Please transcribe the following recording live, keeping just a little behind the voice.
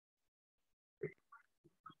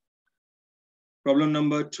Problem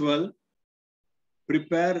number 12.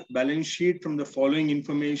 Prepare balance sheet from the following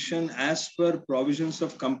information as per provisions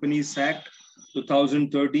of Companies Act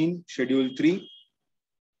 2013, Schedule 3.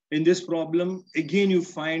 In this problem, again, you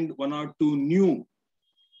find one or two new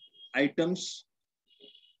items.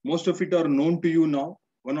 Most of it are known to you now.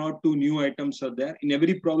 One or two new items are there. In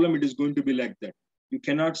every problem, it is going to be like that. You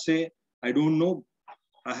cannot say, I don't know.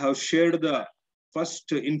 I have shared the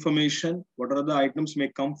first information. What are the items may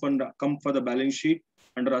come for the balance sheet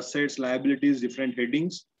under assets, liabilities, different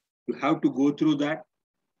headings. You have to go through that.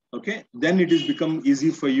 Okay. Then it is become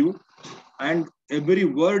easy for you. And every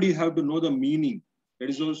word you have to know the meaning. That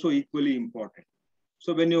is also equally important.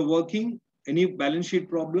 So when you're working any balance sheet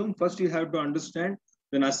problem, first you have to understand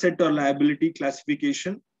an asset or liability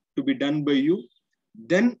classification to be done by you.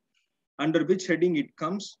 Then under which heading it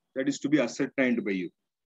comes, that is to be ascertained by you.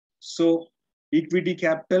 So equity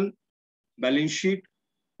capital, balance sheet,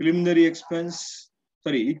 preliminary expense,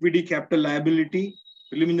 equity capital liability,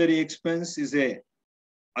 preliminary expense is a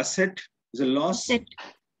asset, is a loss. Asset.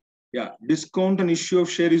 Yeah, discount and issue of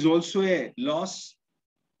share is also a loss,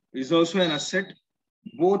 is also an asset.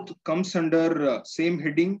 Both comes under same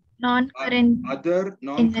heading. Non-current. Other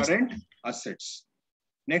non-current assets.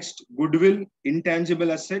 Next, goodwill,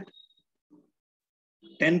 intangible asset.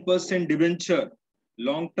 10% debenture,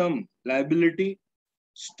 long-term liability.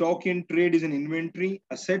 Stock in trade is an inventory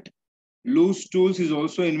asset. Loose tools is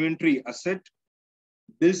also inventory asset.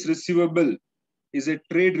 Bills receivable is a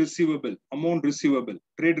trade receivable, amount receivable,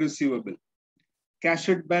 trade receivable. Cash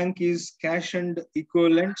at bank is cash and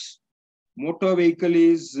equivalents. Motor vehicle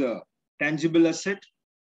is tangible asset.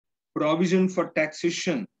 Provision for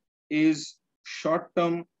taxation is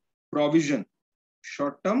short-term provision.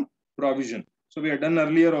 Short-term provision. So we have done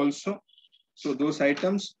earlier also. So those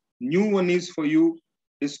items. New one is for you.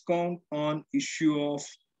 Discount on issue of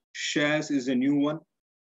shares is a new one.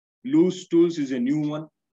 Loose tools is a new one.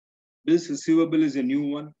 Bills receivable is a new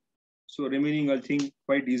one. So remaining, I think,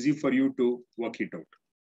 quite easy for you to work it out.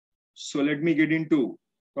 So let me get into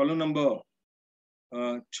problem number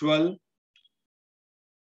 12.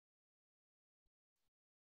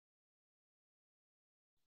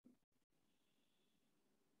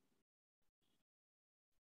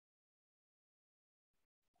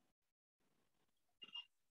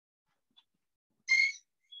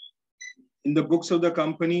 In the books of the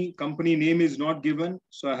company name is not given.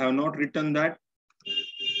 So I have not written that.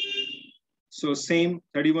 So same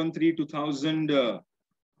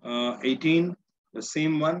 31/3/2018, the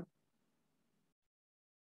same one.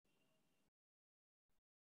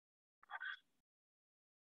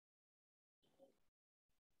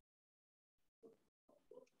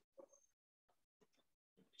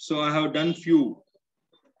 So I have done few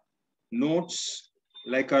notes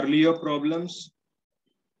like earlier problems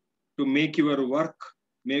to make your work,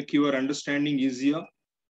 make your understanding easier.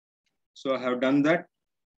 So I have done that.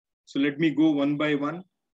 So let me go one by one.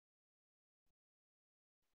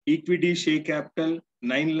 Equity share capital,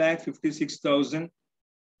 9,56,000.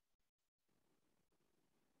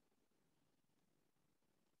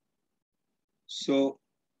 So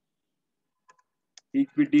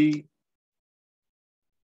equity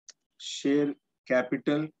share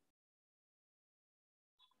capital,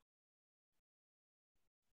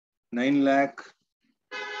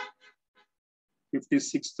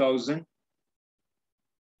 9,56,000.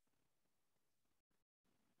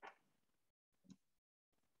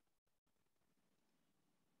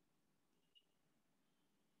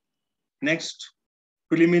 Next,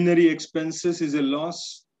 preliminary expenses is a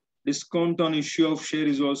loss. Discount on issue of share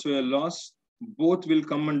is also a loss. Both will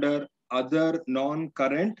come under other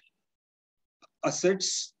non-current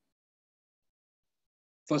assets.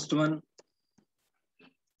 First one,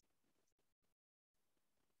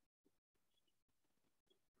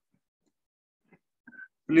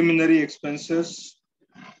 preliminary expenses,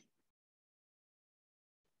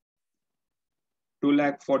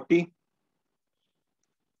 2,40,000.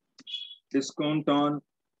 Discount on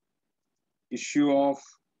issue of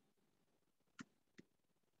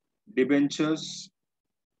debentures,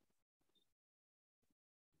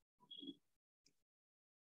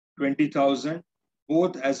 20,000.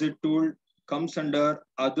 Both, as I told, comes under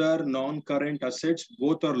other non-current assets.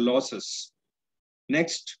 Both are losses.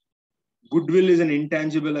 Next, goodwill is an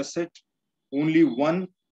intangible asset. Only one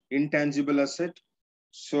intangible asset.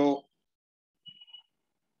 So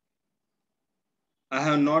I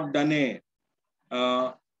have not done a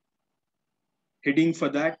heading for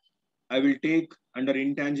that. I will take under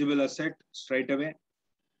intangible asset straight away.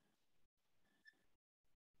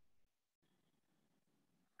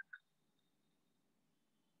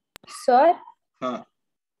 Sir? Sir,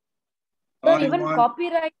 Sir, you even want...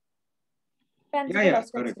 copyright tangible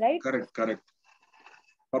assets, correct, right? correct.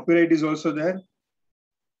 Copyright is also there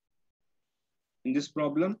in this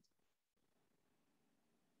problem.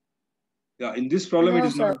 Yeah, in this problem No, it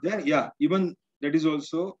is sir. not there. Yeah, even that is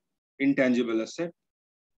also intangible asset.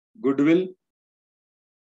 Goodwill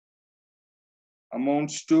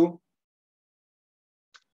amounts to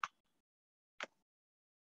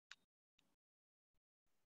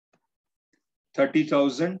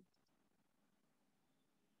 30,000.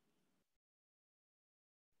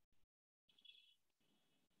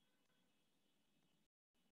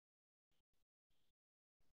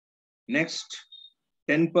 Next,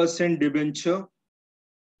 10% debenture,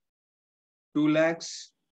 2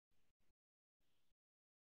 lakhs.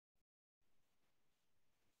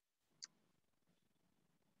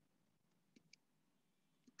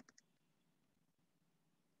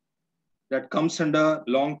 That comes under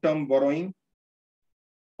long-term borrowing.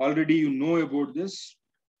 Already you know about this.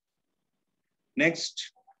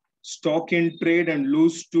 Next, stock in trade and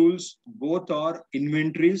loose tools, both are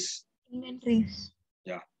inventories. Inventories.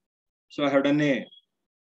 Yeah. So I have done a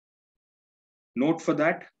note for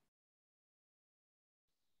that.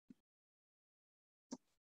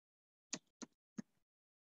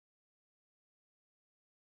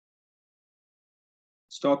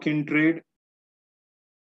 Stock in trade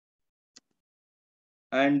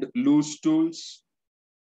and loose tools.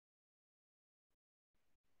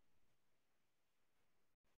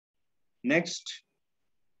 Next,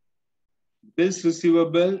 bills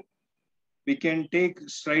receivable, we can take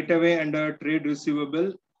straight away under trade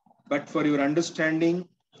receivable, but for your understanding,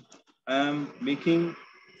 I am making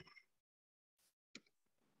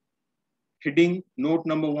heading note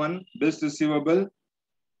number 1, bills receivable,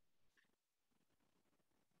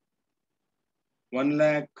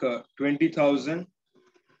 1,20,000.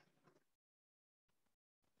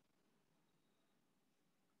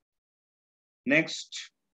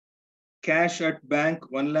 Next, cash at bank,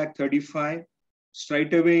 1,35,000,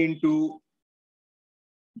 straight away into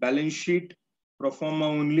balance sheet, pro forma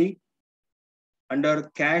only,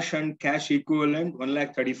 under cash and cash equivalent,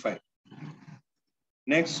 1,35,000.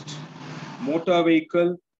 Next, motor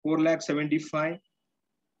vehicle, 4,75,000.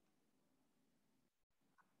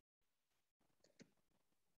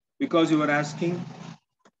 Because you are asking,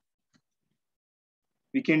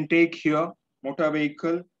 we can take here motor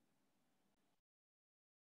vehicle,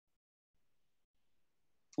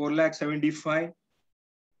 4,75,000.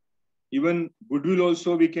 Even goodwill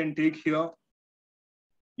also we can take here.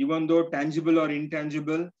 Even though tangible or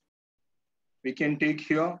intangible, we can take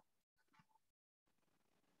here.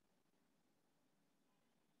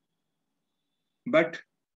 But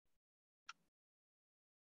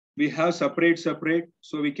we have separate,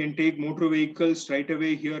 so we can take motor vehicle straight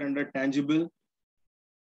away here under tangible,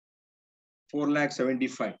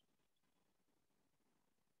 4,75,000.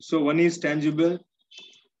 So one is tangible,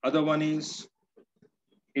 other one is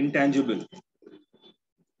intangible.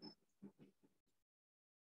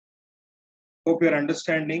 Hope you're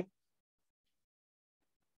understanding.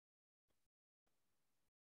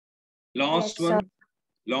 Last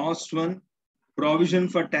one, provision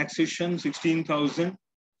for taxation, 16,000.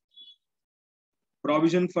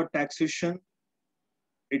 Provision for taxation,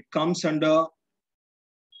 it comes under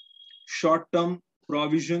short-term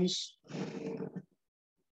provisions.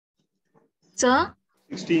 Sir?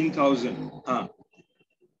 16,000.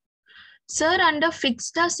 Sir, under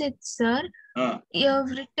fixed assets, sir, you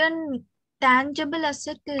have written tangible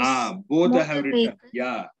asset is both I have written. Vehicle.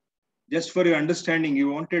 Yeah. Just for your understanding,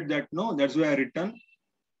 you wanted that, no? That's why I written.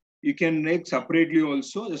 You can make separately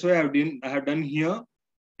also. That's why I have done here.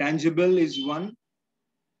 Tangible is 1.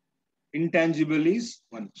 Intangible is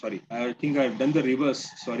 1. Sorry, I think I've done the reverse.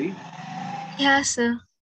 Sorry. Yeah, sir.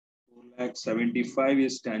 4,75,000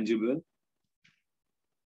 is tangible.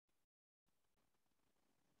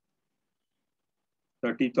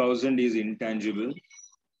 $30,000 is intangible.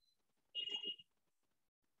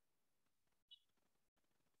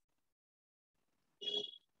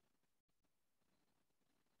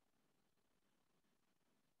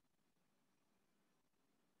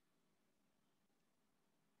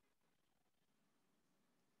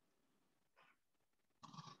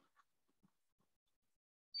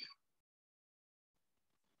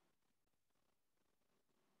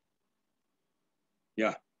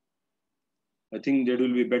 Yeah, I think that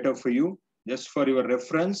will be better for you, just for your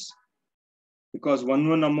reference, because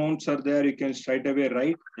one amounts are there, you can straight away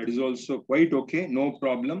write. That is also quite okay, no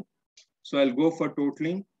problem. So I'll go for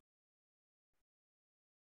totaling.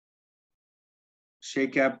 Share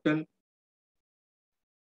capital.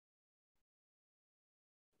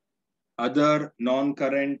 Other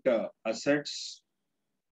non-current assets.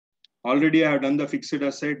 Already I have done the fixed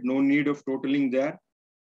asset, no need of totaling there.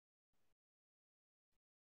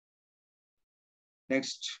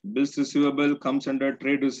 Next, bills receivable comes under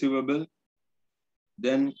trade receivable.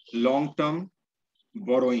 Then long-term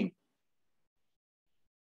borrowing.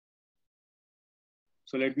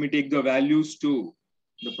 So let me take the values to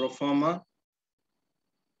the pro forma.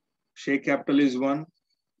 Share capital is 1.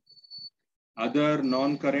 Other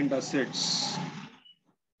non-current assets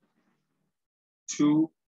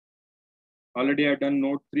 2. Already I've done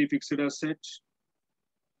note 3 fixed assets.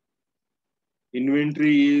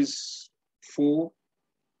 Inventory is 4.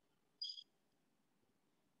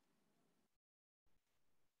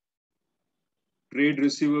 Trade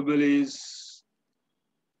receivable is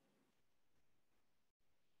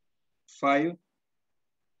 5.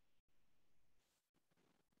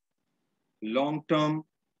 Long-term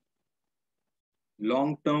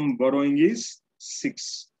borrowing is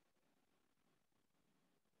 6.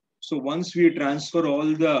 So once we transfer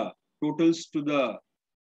all the totals to the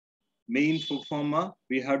main pro forma,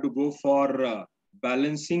 we have to go for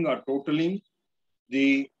balancing or totaling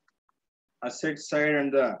the asset side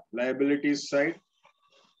and the liabilities side.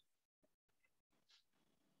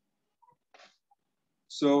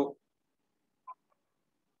 So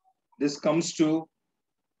this comes to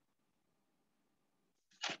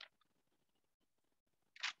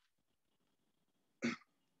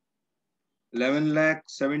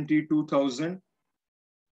 11,72,000.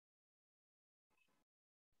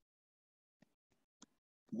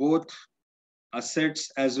 Both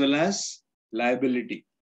assets as well as liability.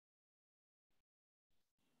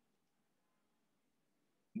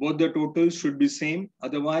 Both the totals should be same.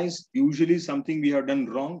 Otherwise, usually something we have done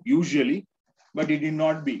wrong, usually, but it did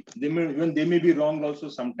not be. They may be wrong also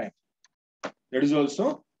sometimes. That is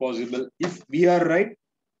also possible. If we are right,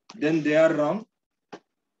 then they are wrong.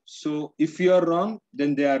 So if you are wrong,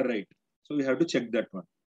 then they are right. So we have to check that one.